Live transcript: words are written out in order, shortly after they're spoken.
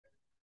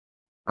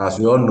as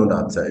we all know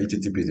that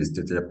HTTP is a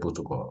stated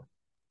protocol.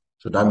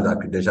 So that means that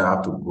credential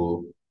have to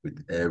go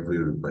with every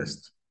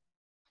request.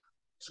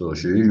 So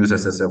should you use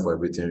SSL for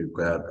everything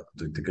required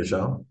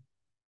authentication?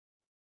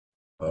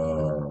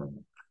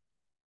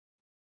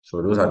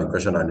 So those are the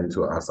questions I need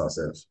to ask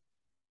ourselves.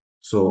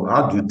 So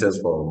how do you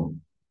test for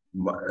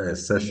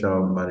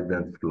session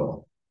management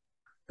flaw?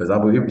 For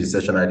example, if the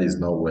session ID is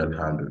not well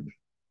handled,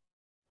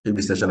 if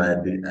the session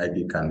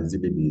ID can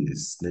easily be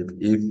snipped,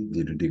 if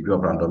the degree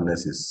of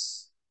randomness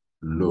is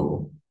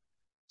low,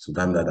 so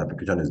that means that the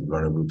application is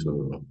vulnerable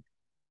to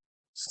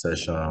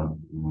session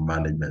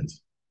management.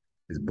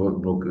 It's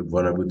both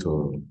vulnerable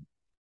to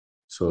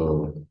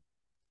so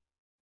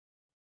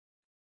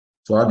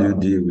how do you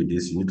deal with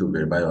this? You need to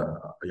verify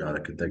your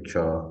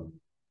architecture,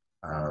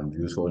 and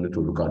you also need to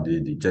look at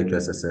the check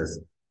SSS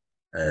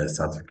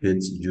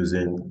certificates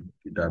using,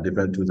 there are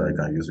different tools that you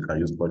can use. You can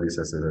use police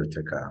SSL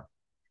checker,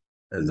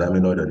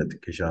 examine all the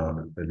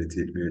authentication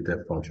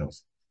related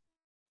functions.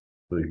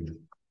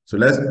 So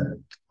let's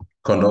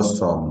conduct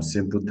some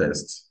simple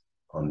tests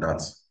on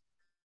that.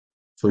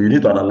 So you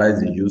need to analyze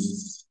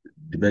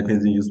the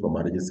mechanism used for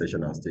managing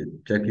session and state.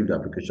 Check if the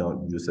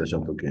application use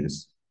session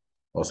tokens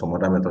or some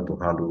other method to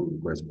handle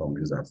requests from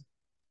users.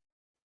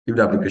 If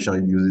the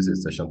application uses a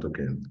session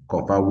token,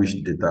 confirm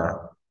which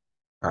data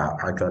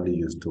are actually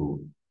used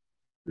to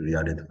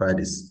re-identify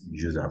this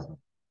user.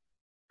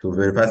 To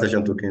verify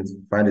session tokens,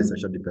 find a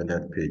session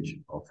dependent page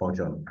or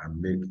function and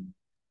make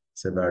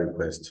several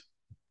requests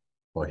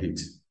for it.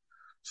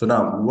 So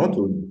now we want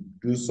to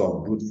do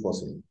some brute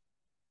forcing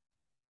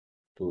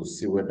to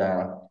see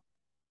whether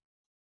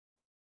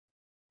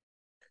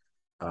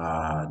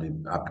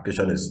the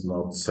application is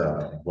not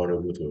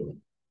vulnerable to.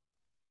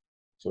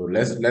 So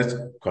let's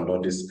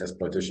conduct this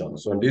exploitation.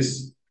 So in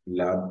this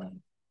lab, I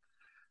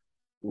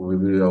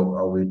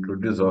will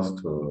introduce us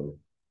to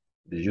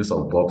the use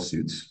of Bob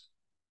suits.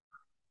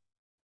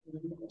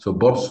 So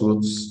Bob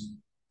suits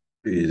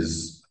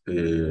is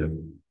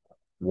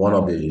one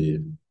of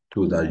the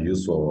tools that are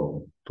used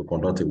to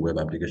conduct a web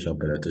application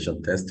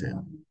penetration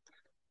testing.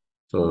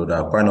 So there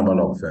are quite a number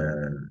of,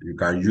 you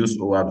can use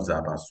OAuth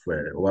as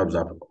well.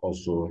 OAuth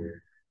also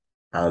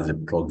has a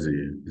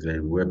proxy, it's a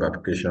web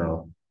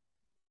application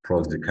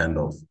proxy kind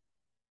of.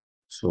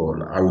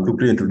 So I will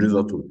quickly introduce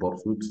us to Bob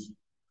Suite.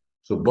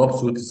 So Bob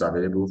Suite is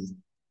available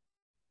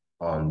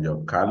on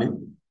your Kali,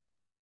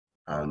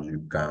 and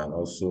you can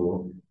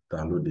also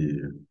download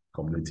the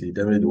community.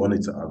 Definitely the one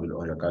it's available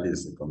on your Kali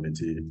is the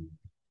community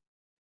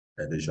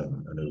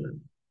edition. Anyway.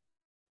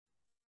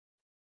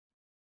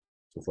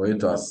 So for you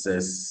to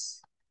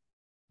access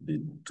the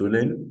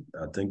tooling,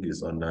 I think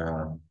it's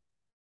under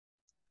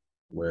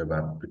web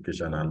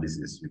application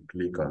analysis. You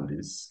click on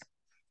this.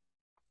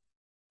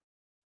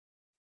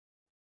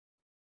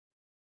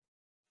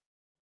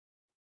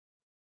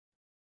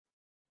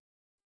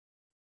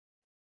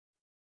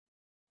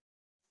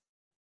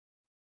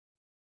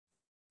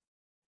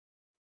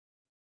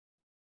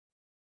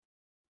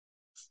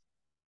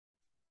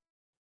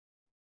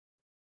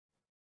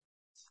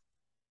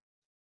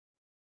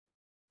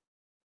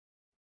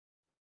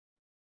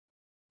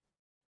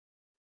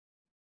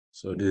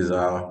 So these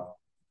are,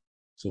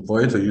 so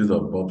for you to use a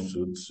Bob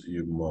suit,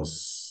 you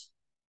must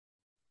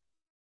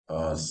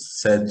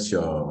set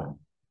your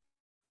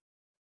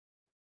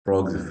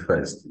proxy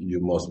first. You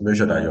must make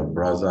sure that your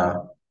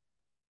browser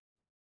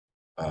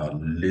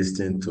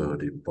listens to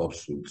the Bob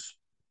suit.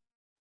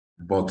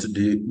 But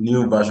the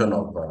new version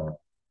of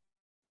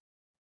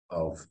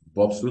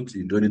Bob suit,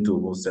 you don't need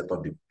to set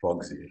up the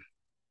proxy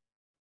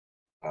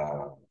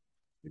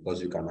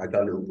because you can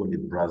actually open the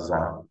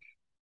browser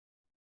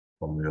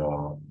from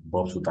your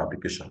Bob suit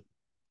application.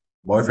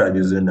 But if you are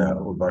using an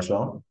old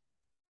version,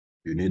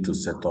 you need to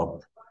set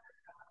up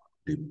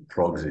the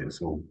proxy.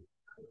 So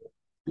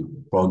the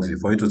proxy,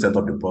 for you to set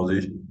up the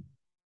proxy,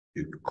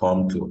 you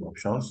come to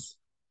options.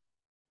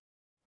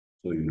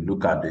 So you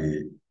look at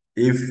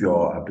if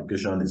your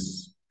application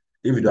is,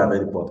 if you don't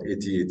have any port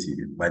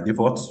 8080, by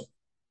default,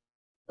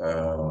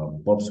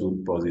 Bob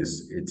suit proxy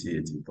is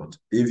 8080. But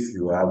if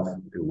you have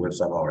a web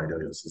server already on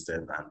your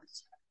system and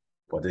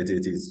port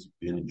 8080 is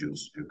being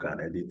used, you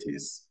can edit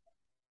this,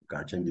 you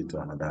can change it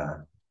to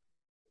another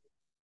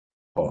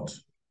port.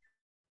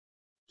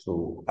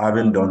 So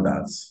having done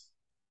that,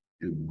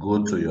 you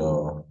go to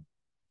your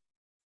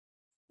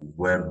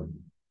web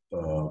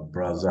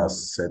browser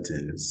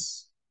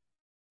settings.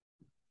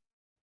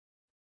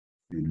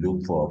 You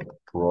look for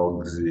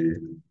proxy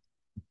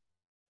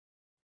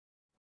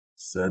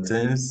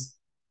settings.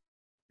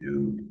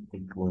 You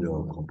open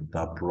your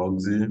computer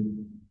proxy.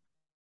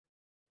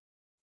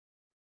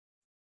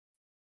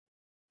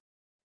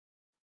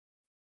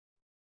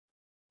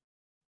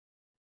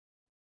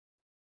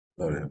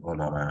 Sorry, hold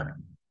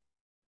on.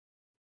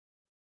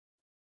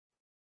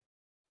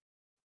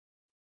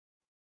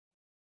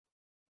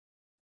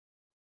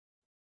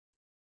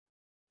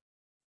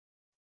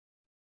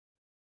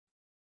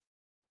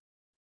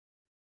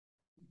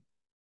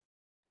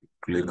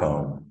 Click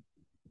on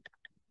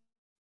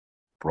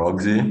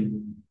proxy.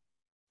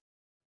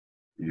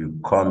 You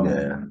come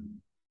here.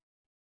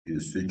 You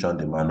switch on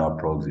the manual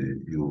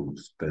proxy, you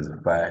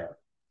specify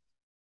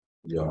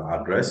your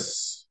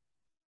address,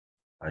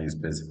 and you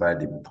specify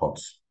the port.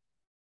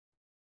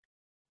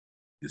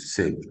 You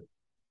save.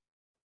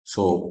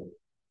 So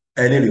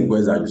any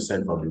request that you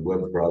send from the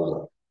web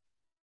browser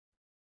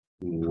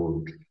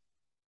would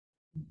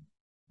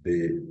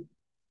be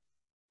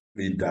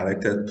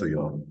redirected to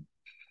your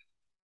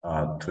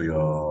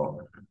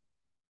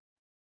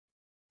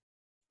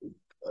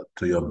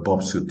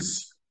Bob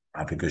Suits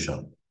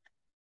application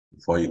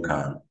before you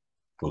can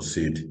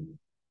proceed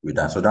with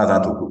that. So that's how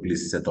to quickly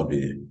set up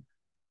and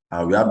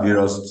we have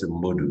various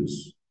modules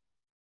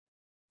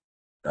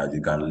that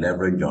you can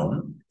leverage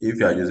on. If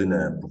you are using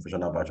a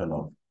professional version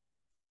of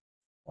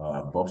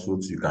Bob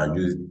Suits, you can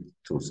use it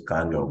to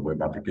scan your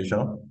web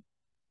application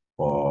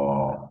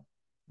for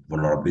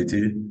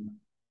vulnerability.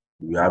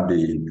 We have the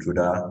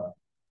intruder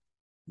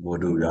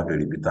module, we have the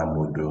repeater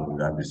module,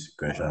 we have the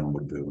sequential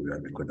module, we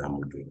have the coder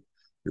module.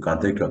 You can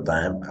take your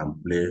time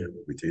and play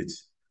with it.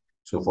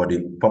 So for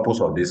the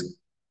purpose of this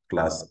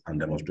class and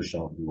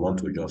demonstration, we want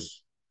to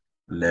just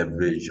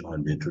leverage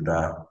on the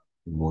intruder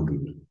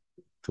module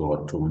to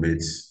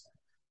automate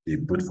the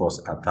brute force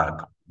attack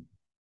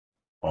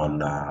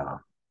on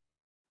our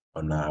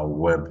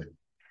web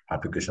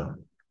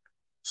application.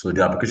 So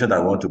the application that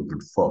I want to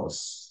brute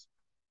force,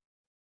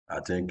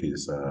 I think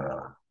is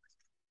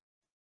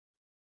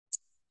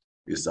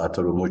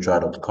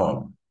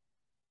atoromutual.com.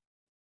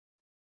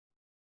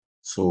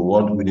 So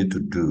what we need to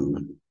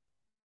do,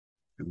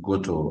 we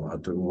want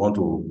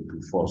to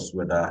brute force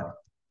whether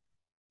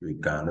we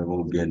can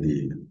even get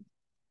the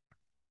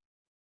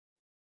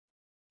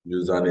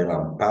username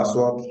and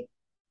password.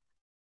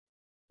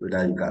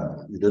 Whether you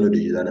don't know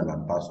the username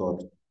and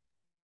password,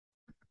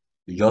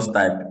 you just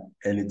type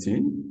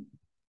anything.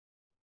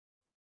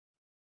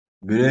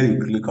 When you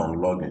click on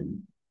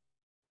login,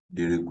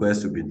 the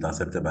request will be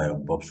intercepted by your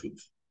Bob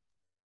suit.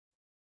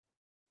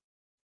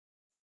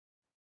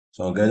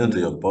 So I'm getting to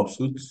your Bob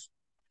suit.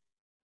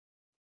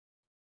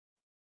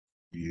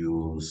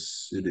 You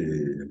see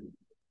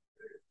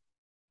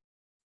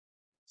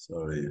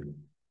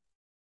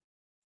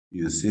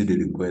you see the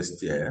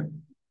request here.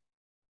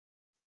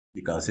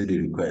 You can see the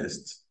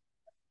request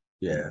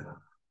here.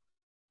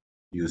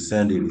 You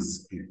send a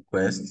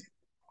request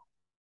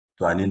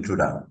to an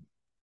intruder.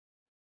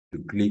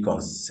 You click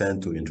on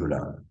send to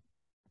intruder.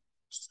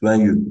 So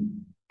when you've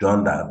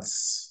done that,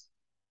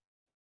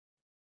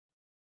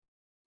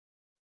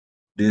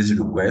 this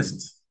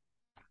request,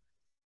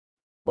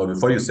 but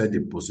before you set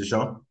the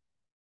position,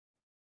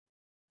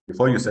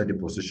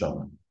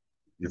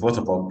 you first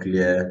of all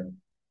clear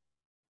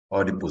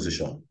all the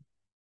position.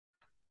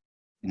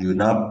 You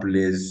now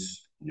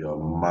place your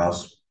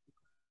mouse,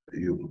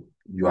 you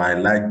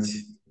highlight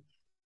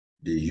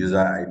the user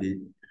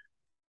ID,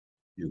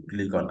 you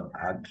click on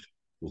add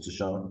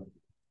position,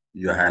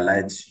 you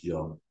highlight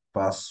your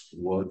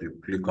password, you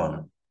click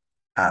on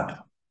add.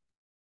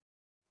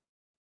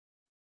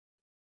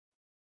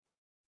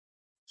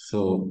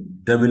 So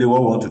definitely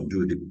what we want to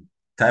do, the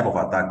type of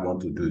attack we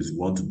want to do is we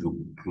want to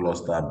do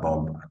cluster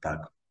bomb attack.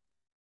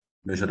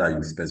 Make sure that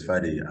you specify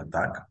the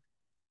attack.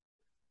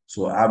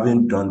 So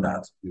having done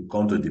that, you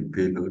come to the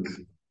payload.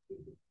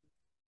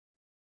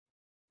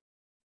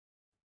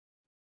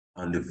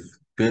 On the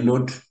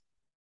payload,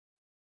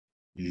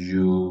 if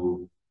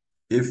you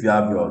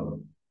have your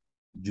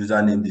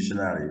username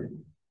dictionary,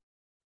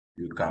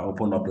 you can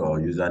open up your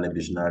username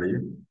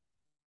dictionary,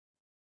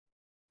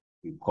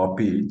 you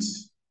copy it,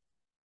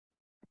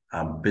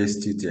 and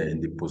paste it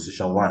in the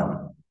position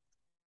 1,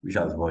 which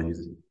has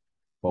values.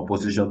 For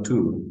position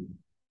 2,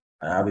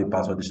 I have a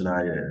password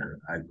dictionary here.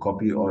 I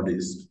copy all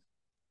this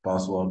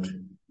password,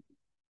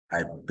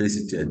 I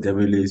paste it here.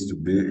 Definitely is to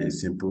be a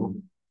simple.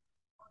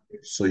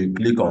 So you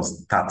click on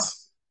start.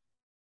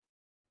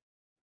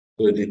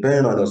 So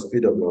depending on the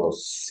speed of your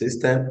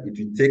system, it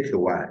will take a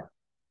while.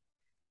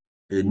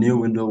 A new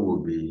window will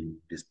be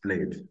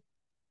displayed.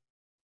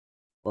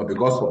 But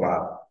because of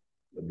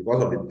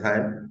the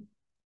time,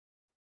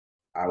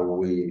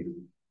 we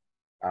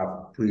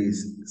have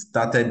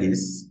pre-started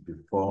this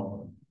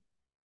before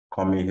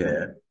coming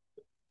here,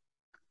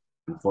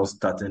 before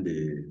starting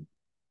the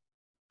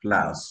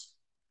class.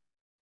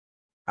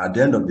 At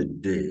the end of the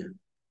day,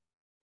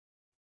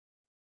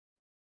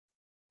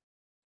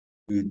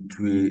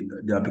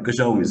 the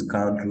application will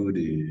scan through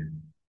the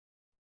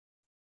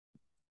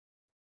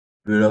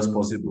various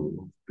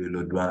possible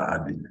payload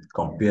and it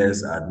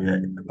compares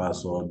admin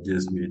password,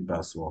 JSMIT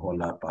password,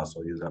 hola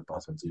password, user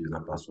password,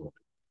 user password.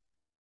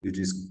 It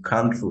is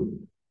scanned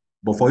through.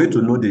 But for you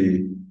to know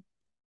the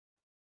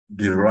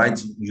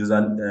right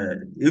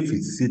user, if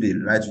you see the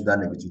right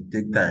username, it will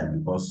take time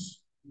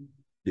because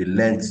the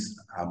length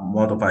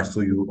amount of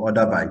so you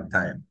order by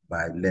time,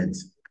 by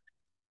length.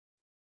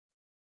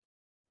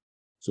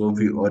 So if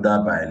you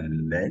order by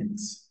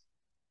length,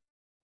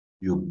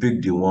 you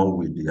pick the one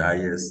with the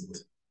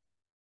highest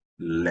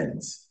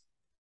length.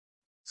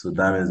 So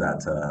that means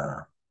that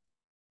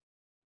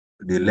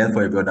the length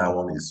for every other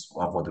one is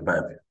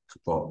 145.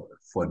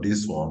 For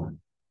this one,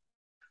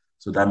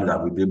 So that means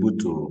that we'll be able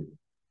to,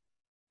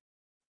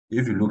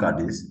 if you look at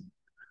this,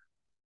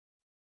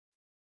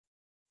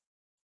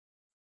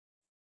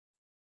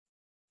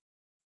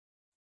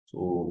 so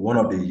one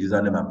of the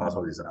username and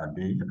password is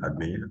admin,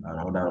 and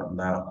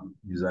another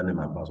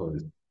username and password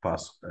is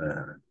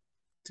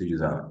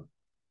user.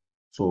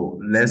 So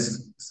let's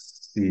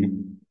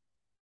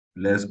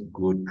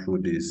go through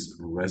this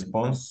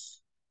response.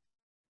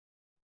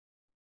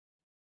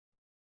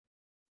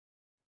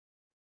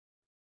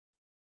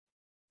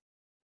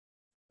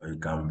 You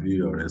can view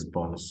your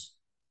response.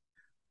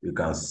 You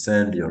can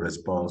send your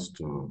response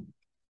to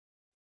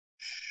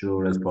show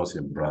response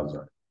in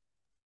browser.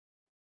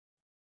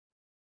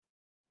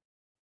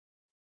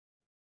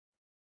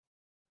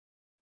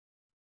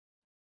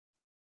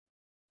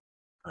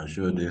 And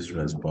show this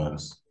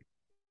response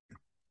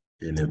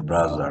in a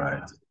browser,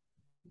 right?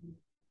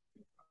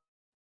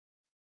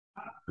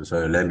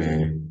 So let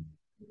me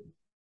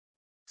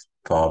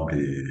stop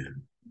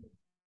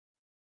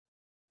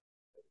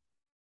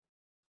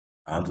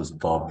I want to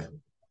stop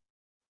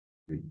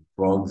the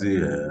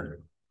proxy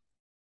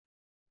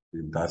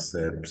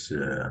intercepts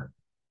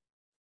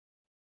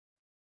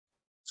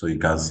so you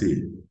can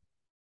see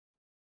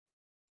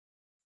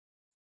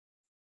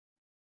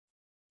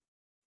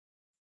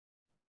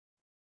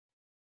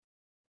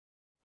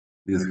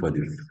this for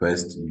the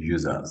first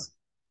users.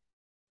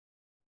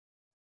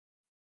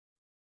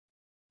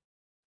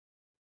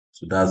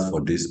 So that's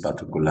for this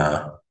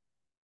particular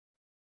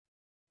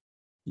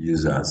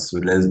users. So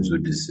let's do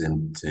the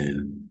same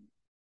thing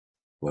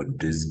for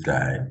this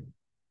guy.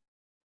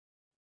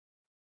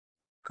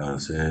 Can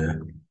say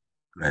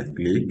right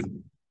click.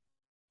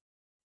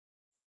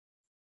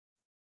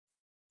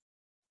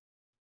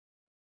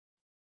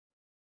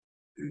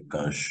 You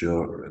can show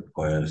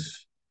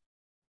request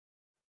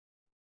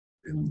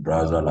in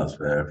browser as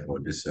well for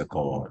the second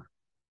one.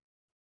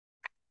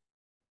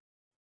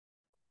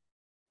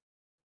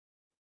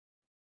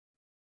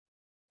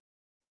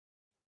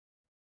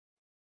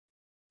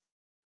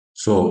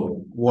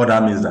 So what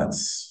that means that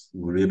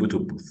we're able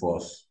to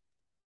force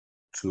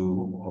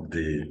two of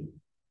the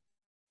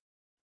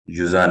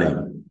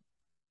username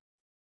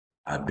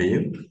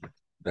admin.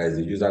 There is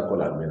a user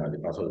called admin and the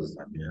password is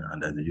admin,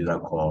 and there's a user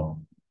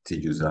called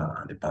tuser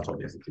and the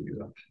password is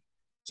tuser.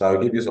 So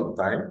I'll give you some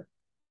time.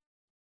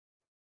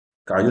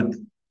 Can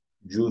you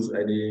use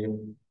any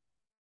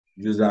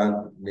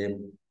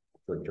username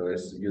for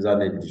choice,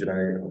 username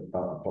dictionary or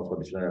password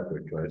dictionary for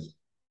choice,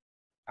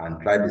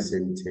 and try the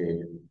same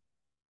thing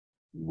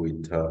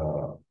with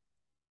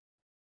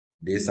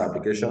this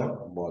application,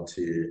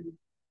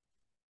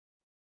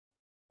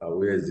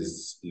 where is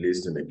this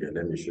listing again?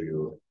 Let me show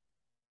you.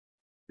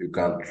 You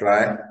can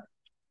try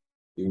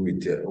it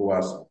with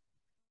OWASP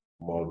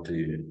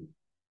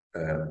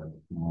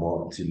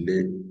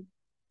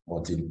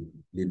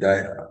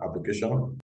multi-leader application.